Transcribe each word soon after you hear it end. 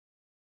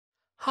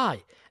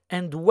Hi,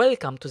 and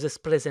welcome to this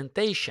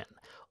presentation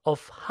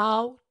of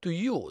how to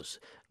use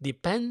the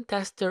pen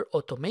tester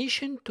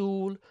automation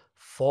tool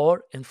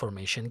for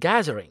information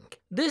gathering.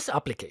 This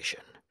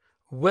application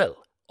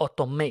will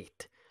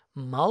automate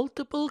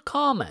multiple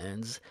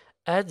commands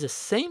at the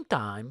same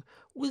time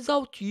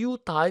without you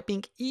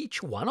typing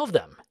each one of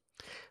them.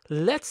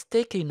 Let's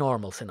take a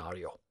normal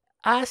scenario.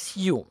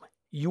 Assume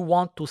you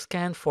want to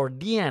scan for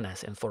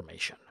DNS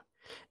information.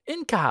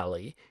 In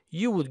Kali,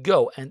 you would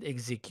go and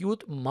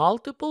execute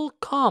multiple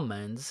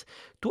commands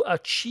to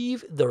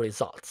achieve the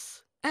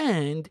results.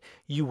 And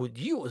you would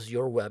use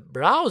your web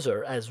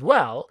browser as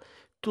well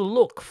to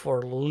look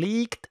for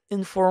leaked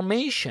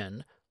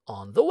information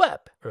on the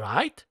web,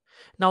 right?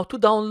 Now, to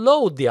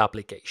download the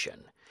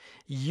application,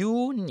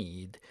 you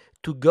need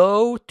to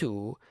go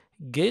to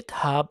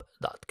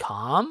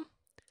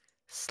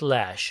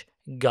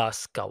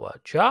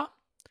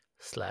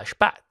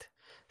github.com/gaskawaja/pat.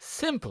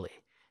 Simply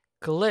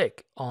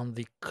click on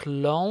the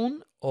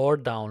clone or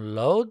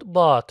download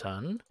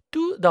button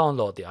to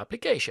download the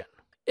application.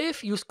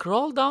 If you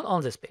scroll down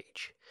on this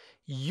page,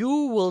 you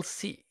will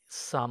see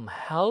some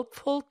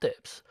helpful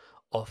tips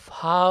of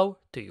how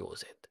to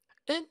use it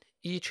in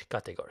each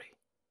category: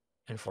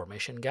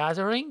 information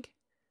gathering,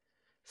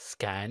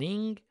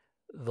 scanning,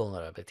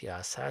 vulnerability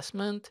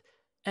assessment,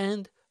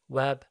 and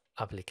web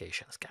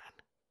application scan.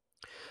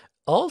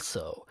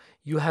 Also,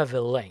 you have a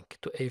link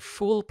to a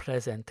full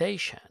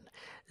presentation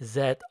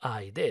that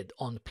I did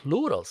on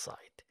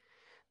Pluralsight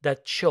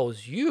that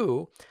shows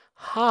you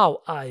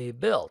how I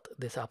built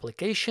this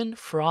application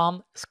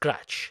from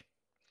scratch.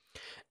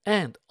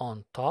 And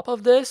on top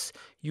of this,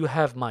 you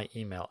have my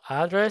email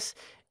address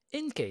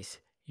in case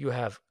you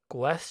have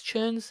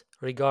questions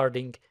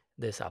regarding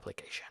this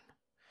application.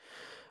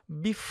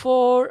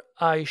 Before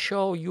I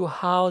show you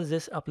how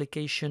this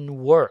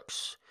application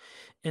works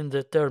in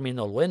the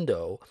terminal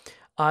window,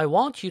 I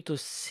want you to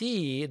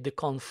see the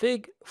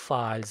config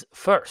files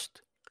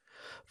first.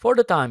 For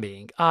the time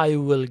being, I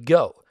will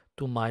go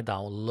to my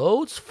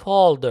downloads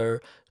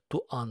folder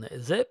to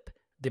unzip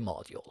the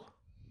module.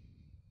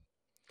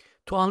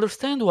 To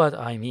understand what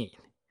I mean,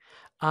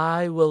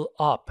 I will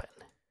open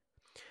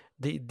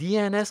the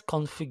DNS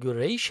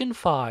configuration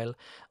file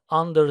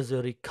under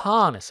the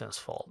reconnaissance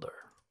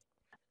folder.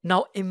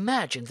 Now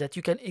imagine that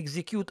you can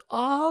execute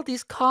all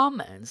these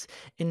commands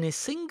in a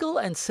single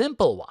and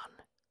simple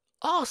one.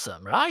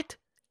 Awesome, right?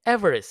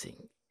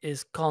 Everything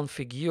is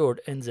configured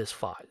in this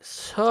file,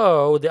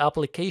 so the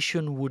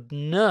application would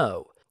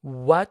know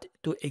what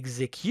to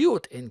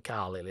execute in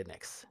Kali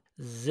Linux.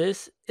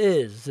 This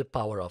is the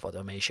power of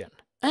automation.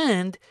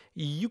 And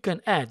you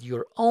can add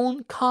your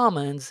own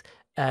commands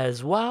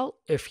as well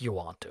if you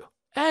want to.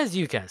 As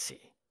you can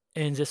see,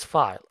 in this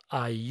file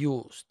I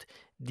used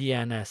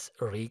DNS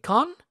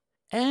recon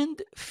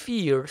and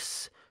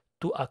fierce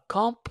to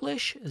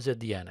accomplish the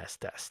DNS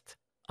test.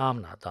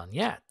 I'm not done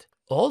yet.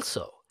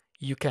 Also,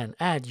 you can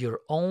add your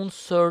own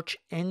search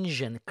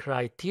engine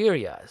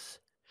criteria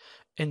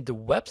in the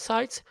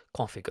website's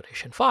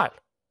configuration file.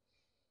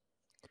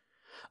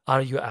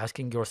 Are you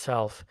asking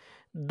yourself,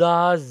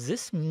 does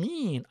this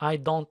mean I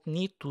don't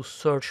need to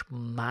search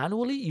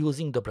manually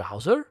using the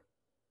browser?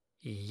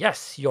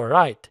 Yes, you're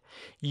right.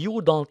 You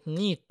don't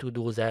need to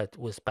do that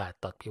with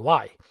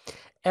pat.py.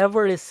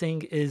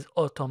 Everything is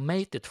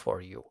automated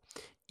for you,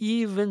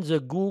 even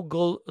the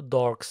Google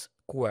Docs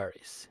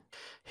queries.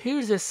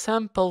 Here's a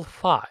sample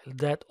file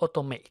that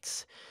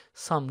automates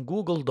some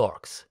Google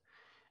Docs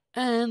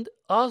and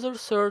other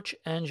search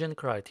engine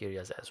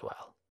criteria as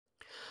well.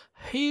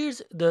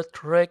 Here's the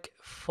trick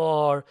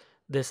for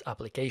this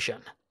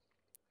application.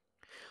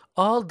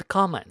 All the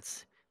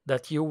comments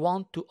that you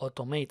want to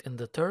automate in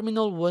the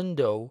terminal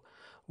window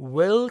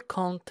will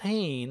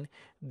contain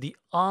the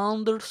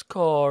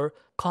underscore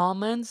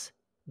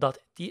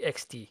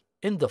comments.txt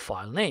in the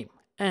file name.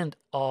 And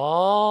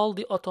all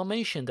the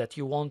automation that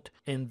you want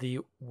in the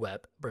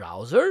web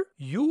browser,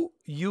 you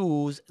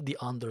use the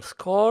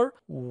underscore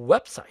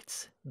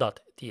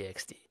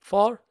websites.txt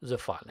for the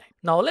file name.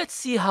 Now let's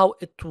see how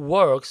it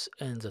works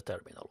in the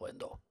terminal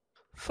window.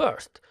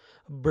 First,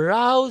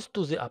 browse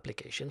to the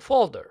application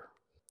folder.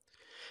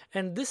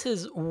 And this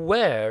is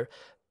where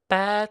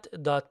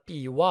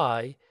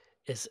pat.py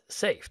is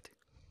saved.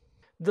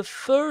 The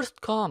first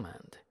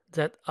command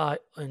that I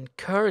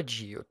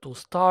encourage you to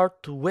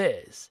start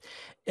with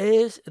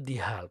is the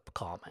help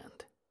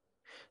command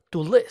to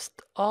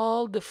list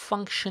all the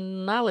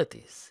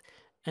functionalities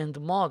and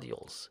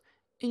modules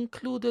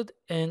included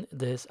in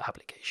this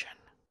application.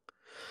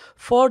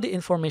 For the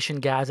information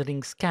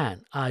gathering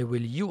scan, I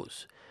will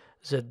use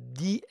the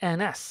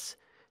DNS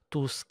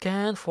to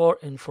scan for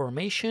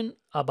information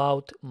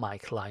about my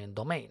client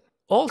domain.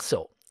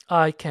 Also,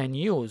 I can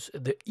use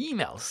the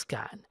email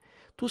scan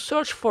to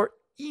search for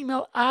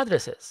email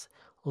addresses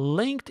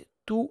linked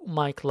to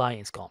my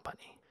client's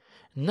company.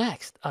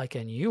 Next, I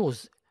can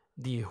use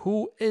the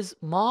Whois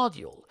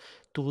module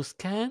to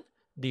scan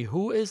the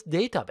Whois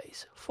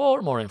database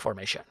for more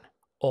information.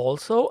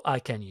 Also, I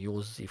can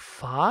use the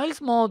files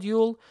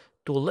module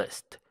to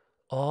list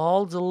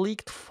all the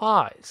leaked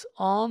files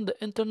on the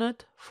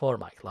internet for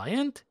my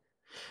client.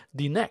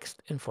 The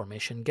next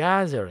information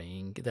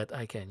gathering that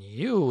I can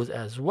use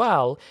as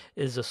well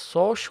is a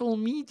social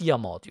media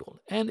module,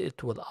 and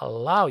it will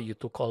allow you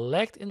to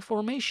collect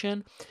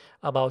information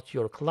about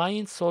your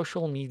client's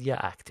social media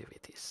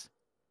activities.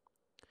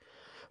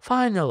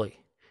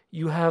 Finally,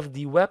 you have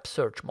the web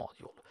search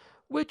module,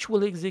 which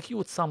will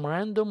execute some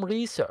random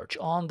research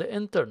on the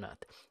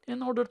internet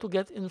in order to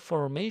get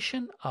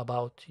information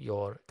about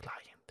your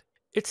client.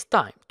 It's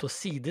time to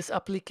see this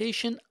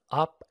application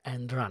up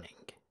and running.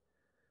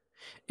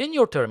 In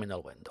your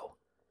terminal window,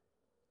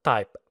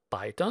 type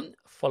Python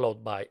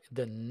followed by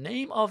the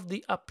name of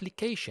the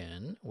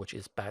application, which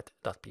is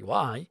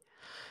pat.py,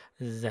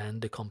 then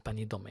the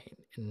company domain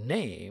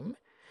name.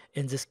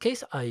 In this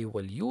case, I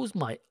will use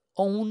my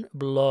own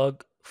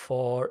blog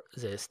for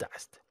this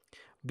test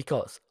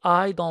because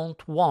I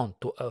don't want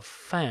to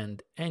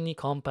offend any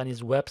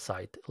company's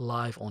website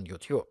live on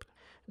YouTube.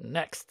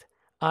 Next,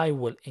 I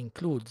will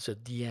include the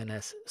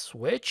DNS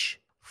switch.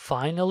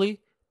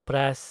 Finally,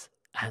 press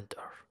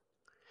enter.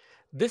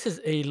 This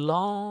is a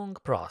long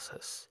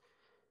process,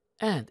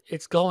 and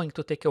it's going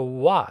to take a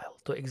while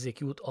to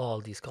execute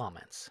all these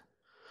comments.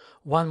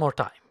 One more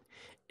time,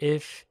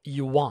 if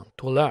you want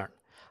to learn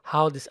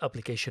how this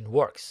application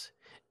works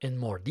in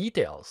more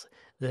details,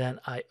 then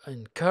I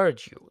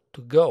encourage you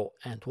to go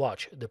and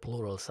watch the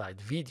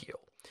Pluralsight video.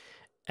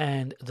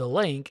 And the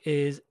link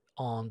is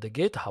on the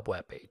GitHub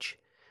webpage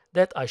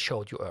that I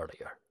showed you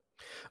earlier.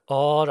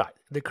 Alright,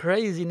 the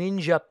crazy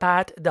ninja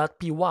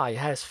pat.py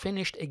has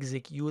finished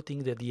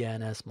executing the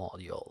DNS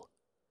module.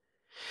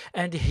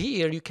 And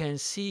here you can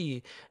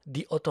see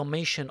the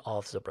automation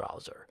of the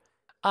browser.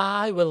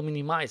 I will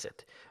minimize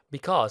it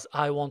because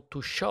I want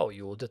to show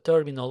you the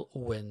terminal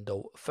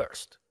window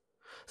first.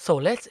 So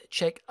let's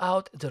check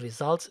out the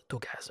results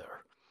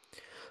together.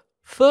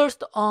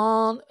 First,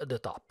 on the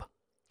top,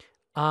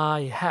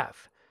 I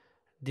have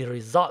the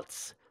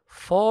results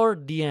for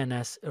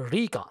DNS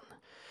Recon.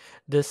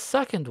 The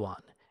second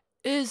one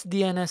is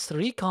DNS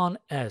Recon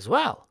as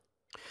well.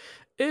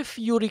 If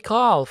you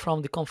recall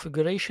from the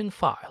configuration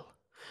file,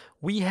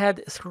 we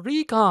had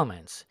 3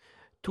 comments,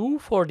 2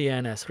 for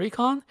DNS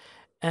Recon,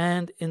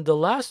 and in the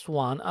last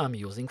one I'm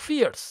using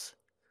Fierce.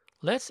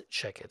 Let's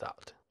check it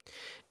out.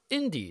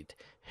 Indeed,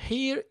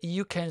 here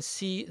you can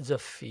see the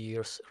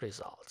Fierce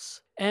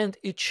results, and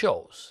it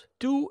shows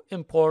 2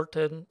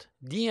 important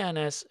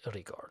DNS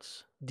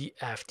records, the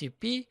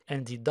FTP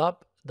and the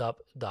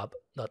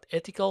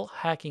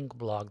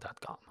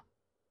www.ethicalhackingblog.com.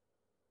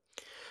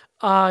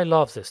 I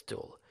love this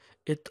tool.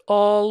 It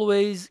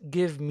always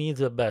gives me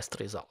the best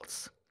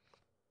results.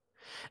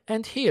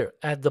 And here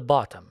at the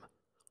bottom,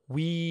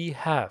 we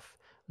have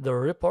the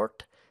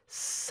report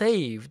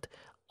saved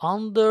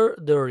under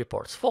the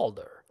reports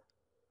folder.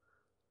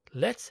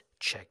 Let's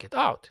check it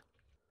out.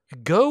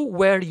 Go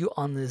where you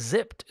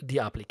unzipped the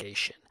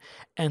application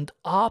and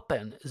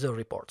open the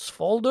reports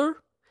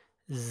folder,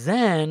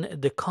 then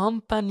the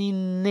company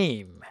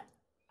name.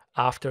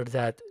 After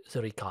that,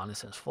 the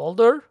reconnaissance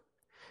folder,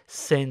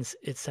 since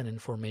it's an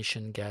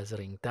information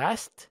gathering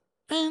test,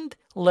 and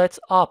let's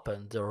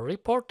open the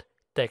report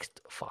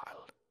text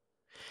file.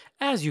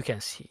 As you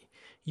can see,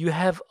 you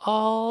have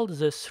all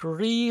the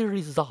 3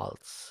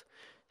 results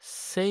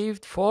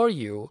saved for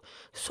you,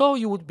 so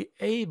you would be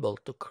able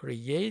to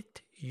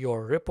create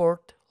your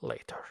report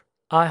later.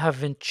 I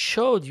haven't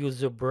showed you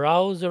the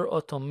browser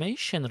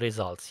automation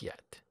results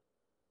yet.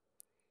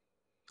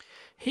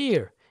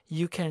 Here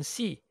you can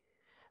see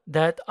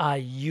that I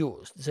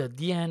used the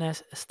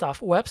DNS staff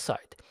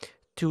website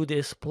to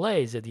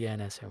display the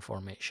DNS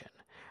information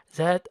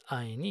that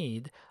I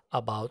need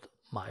about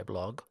my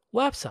blog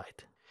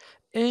website.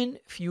 In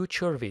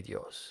future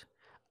videos,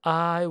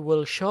 I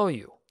will show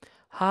you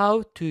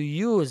how to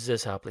use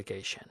this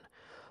application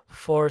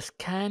for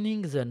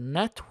scanning the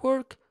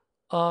network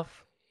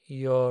of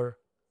your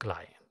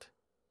client.